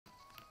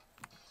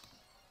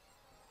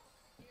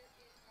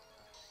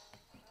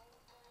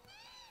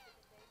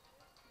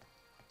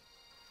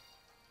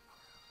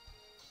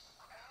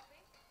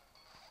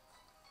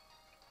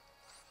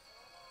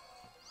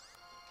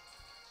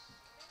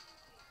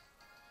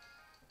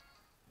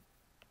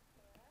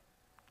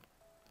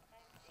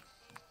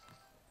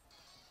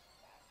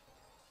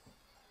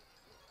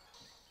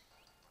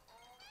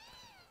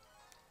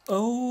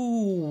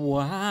Oh,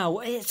 wow.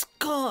 It's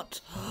got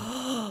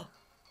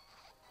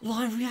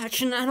live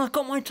reaction and I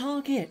got my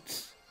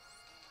target.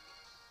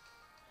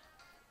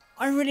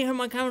 I really hope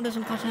my camera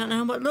doesn't cut out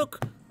now, but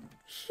look.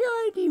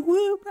 Shiny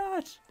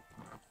Woobat.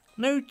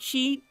 No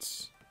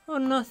cheats or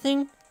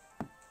nothing.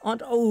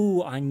 And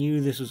oh, I knew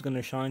this was going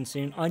to shine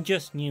soon. I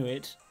just knew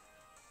it.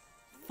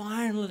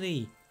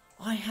 Finally,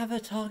 I have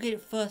a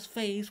target first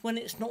phase when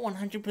it's not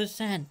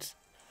 100%.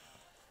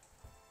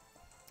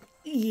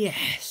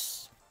 Yes.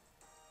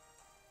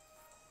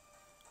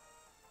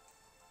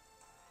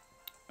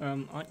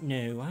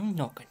 No, I'm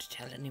not going to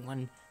tell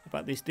anyone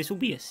about this. This will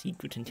be a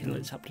secret until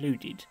it's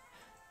uploaded.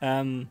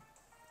 But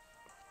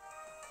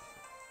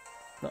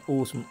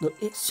awesome. Look,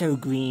 it's so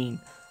green.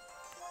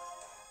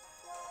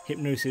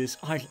 Hypnosis.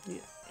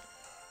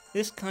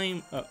 This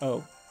came.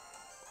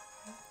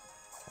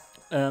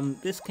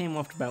 This came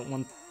after about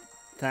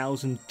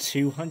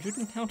 1,200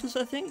 encounters,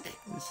 I think.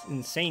 It's an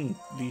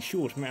insanely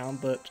short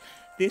amount, but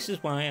this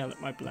is why I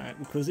like my black,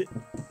 because it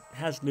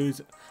has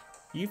loads.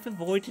 You've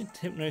avoided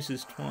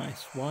hypnosis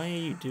twice. Why are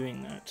you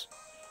doing that?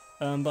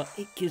 But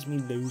it gives me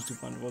loads of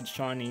Wonderworld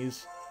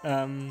shinies.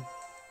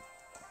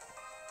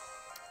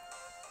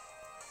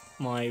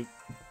 My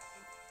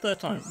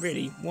third time,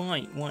 really?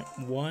 Why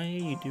are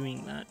you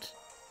doing that?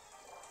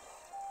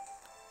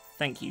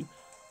 Thank you.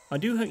 I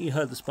do hope you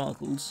heard the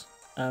sparkles.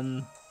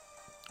 Yeah,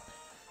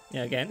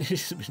 again,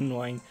 it's a bit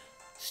annoying.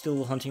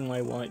 Still hunting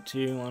my white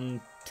 2 on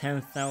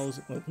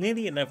 10,000, well,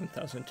 nearly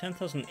 11,000,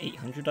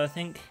 10,800 I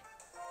think.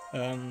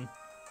 So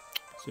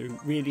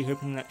really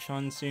hoping that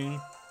shines soon.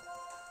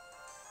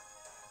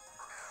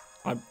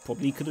 I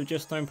probably could have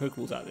just thrown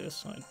Pokeballs at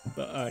this,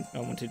 but I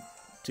wanted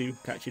to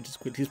catch it as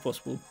quickly as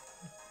possible.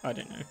 I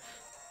don't know.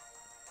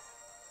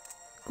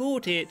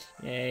 Caught it!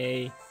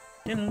 Yay!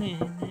 Where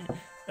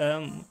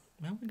are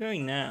we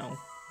going now?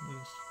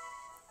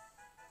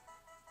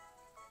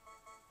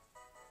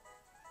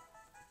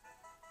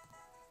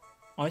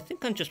 I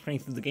think I'm just playing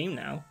through the game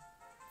now.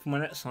 For my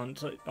next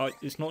hunt,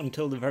 it's not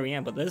until the very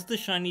end, but there's the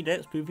shiny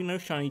Dex proving no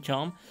shiny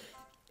charm.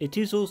 It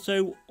is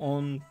also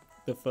on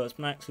the first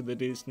max, so there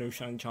is no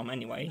shiny charm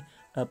anyway,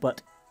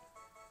 but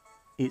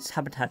its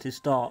habitat is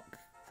dark,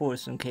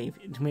 forest and cave.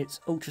 It emits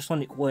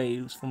ultrasonic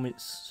waves from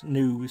its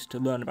nose to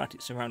learn about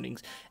its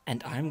surroundings,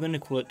 and I'm going to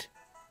call it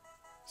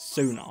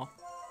sonar.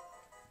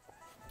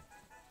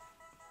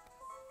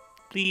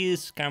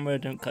 Please, camera,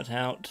 don't cut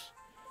out.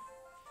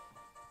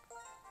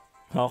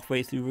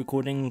 Halfway through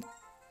recording.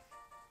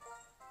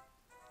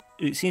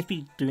 It seems to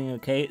be doing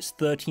okay. It's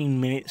 13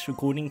 minutes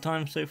recording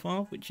time so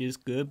far, which is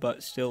good,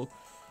 but still,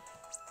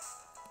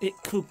 it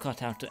could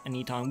cut out at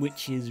any time,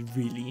 which is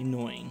really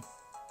annoying.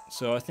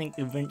 So I think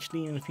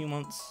eventually, in a few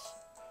months,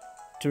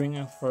 touring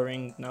and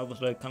throwing, now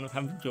that I kind of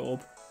have a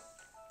job,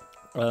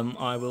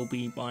 I will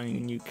be buying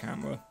a new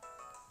camera.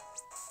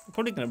 I'm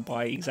probably going to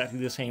buy exactly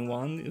the same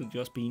one. It'll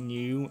just be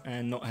new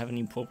and not have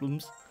any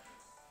problems,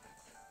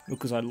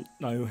 because I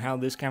know how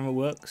this camera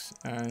works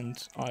and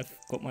I've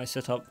got my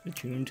setup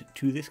attuned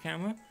to this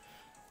camera.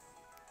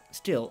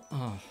 Still,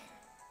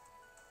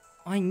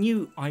 I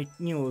knew it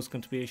was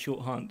going to be a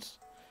short hunt,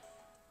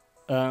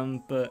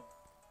 but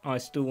I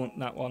still want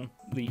that one,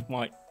 the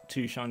white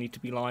 2 shiny, to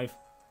be live.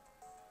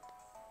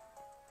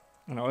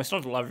 I know I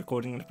started live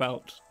recording at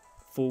about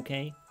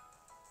 4K,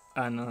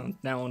 and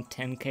now on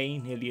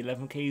 10K, nearly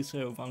 11K,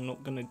 so I'm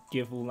not going to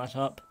give all that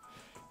up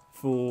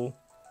for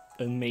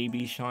a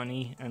maybe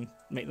shiny and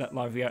make that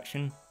live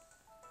reaction.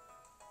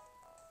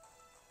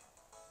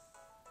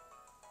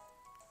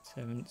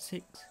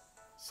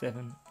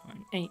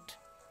 76798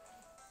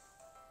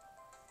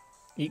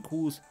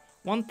 equals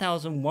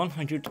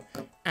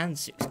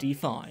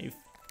 1,165.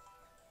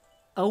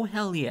 Oh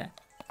hell yeah.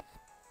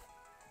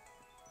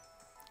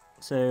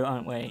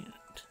 So wait,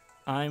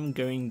 I'm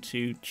going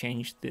to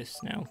change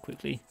this now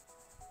quickly.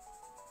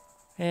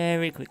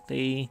 Very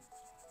quickly.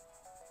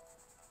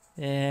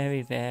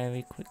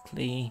 Very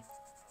quickly.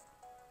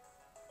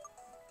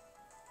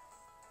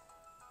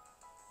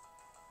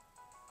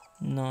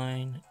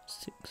 Nine,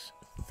 6,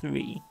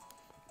 3.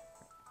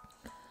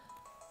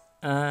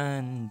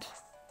 And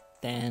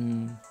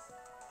then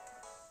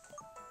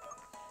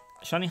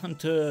Shiny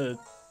Hunter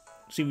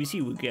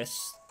CVC would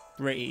guess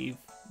brave.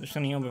 The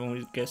Shiny Umbreon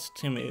would guess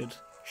timid.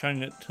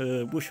 Shiny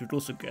Hunter Bush would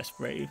also guess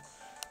brave.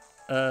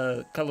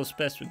 Color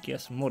Spec would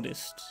guess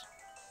modest.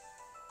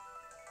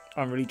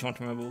 I'm really trying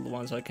to remember all the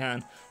ones I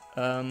can.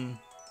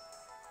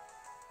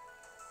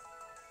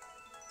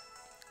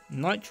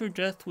 Nitro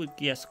Death would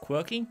guess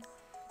quirky.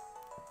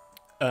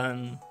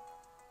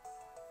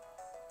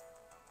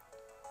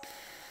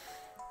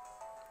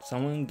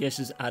 Someone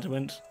guesses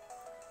adamant.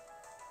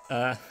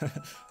 I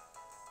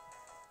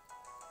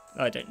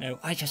don't know.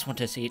 I just want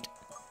to see it.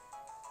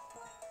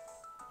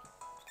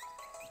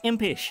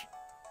 Impish.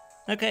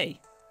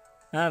 Okay.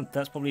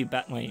 That's probably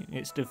Batmite.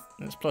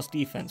 That's plus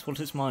defense. What's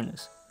its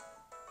minus?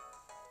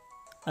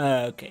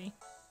 Okay.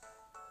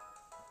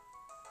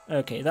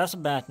 Okay, that's a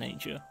bad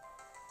nature.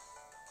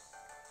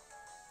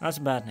 That's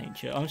a bad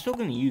nature. I'm still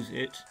going to use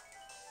it.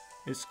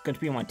 It's going to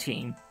be on my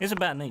team. It's a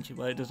bad nature,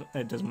 but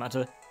it doesn't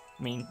matter.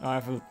 I mean, I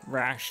have a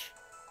rash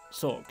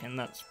sock, and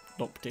that's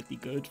not particularly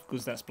good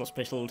because that's plus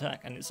special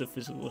attack, and it's a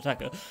physical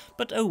attacker.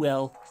 But oh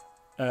well.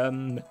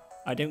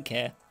 I don't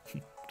care.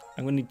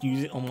 I'm going to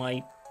use it on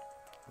my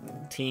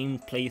team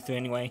playthrough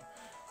anyway.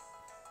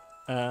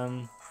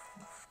 I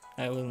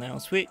will now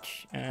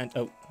switch and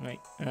oh wait.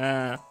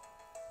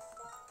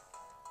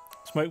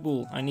 Smoke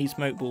ball. I need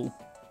smoke ball.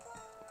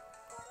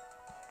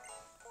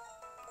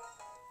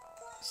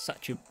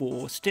 Such a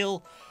bore.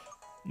 Still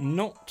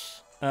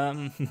not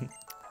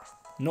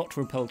not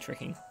repel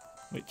tricking,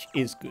 which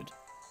is good.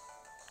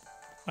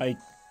 I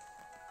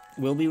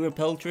will be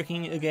repel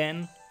tricking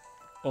again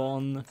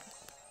on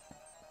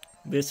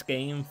this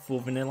game for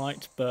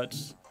Vanillite, but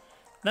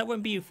that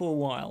won't be for a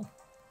while.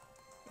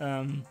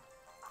 So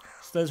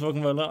there's Rock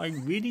and Roller. I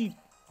really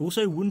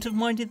also wouldn't have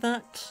minded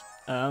that,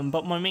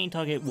 but my main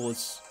target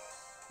was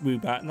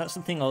Woobat, and that's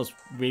the thing I was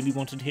really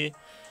wanted here.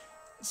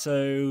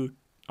 So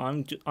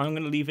I'm going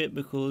to leave it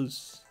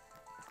because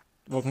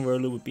Rock and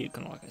Roller would be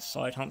kind of like a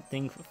side hunt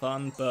thing for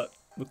fun, but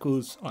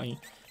because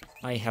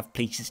I have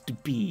places to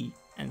be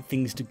and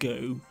things to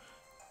go,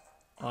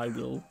 I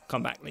will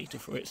come back later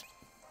for it.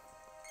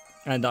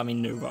 And I'm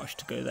in no rush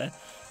to go there.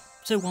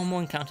 So one more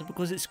encounter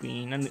because it's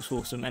green and it's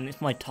awesome and it's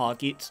my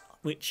target,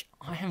 which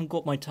I haven't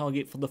got my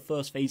target for the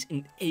first phase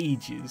in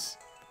ages.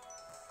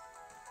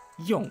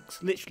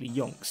 Yonks, literally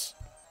yonks.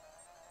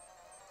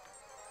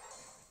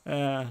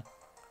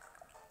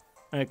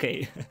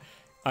 Okay,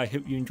 I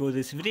hope you enjoyed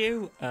this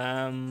video.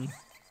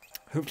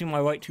 Hopefully my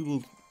right tool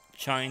will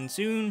shine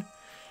soon.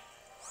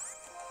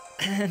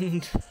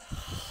 And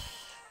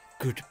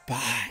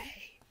goodbye.